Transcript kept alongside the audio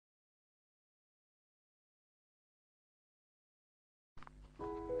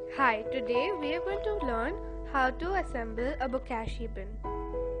Hi, today we are going to learn how to assemble a Bokashi bin.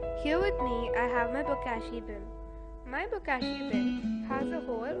 Here with me I have my Bokashi bin. My Bokashi bin has a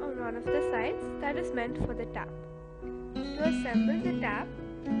hole on one of the sides that is meant for the tap. To assemble the tap,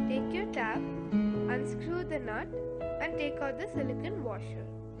 take your tap, unscrew the nut and take out the silicone washer.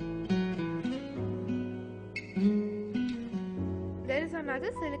 There is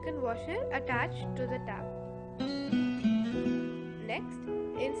another silicone washer attached to the tap. Next,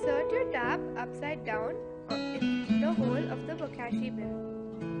 insert your tap upside down in the hole of the Bokashi bin.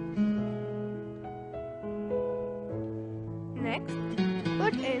 Next,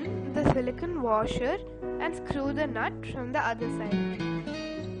 put in the silicone washer and screw the nut from the other side.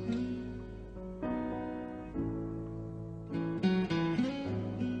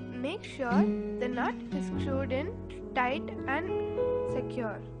 Make sure the nut is screwed in tight and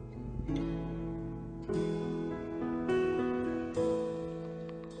secure.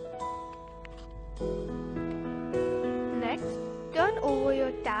 Next, turn over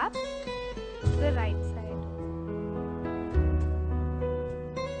your tap to the right side.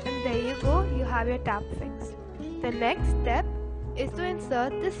 And there you go, you have your tap fixed. The next step is to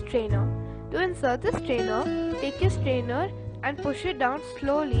insert the strainer. To insert the strainer, take your strainer and push it down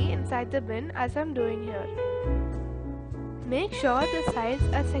slowly inside the bin as I'm doing here. Make sure the sides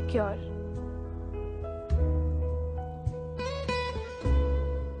are secure.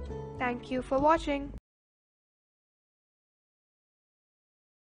 Thank you for watching.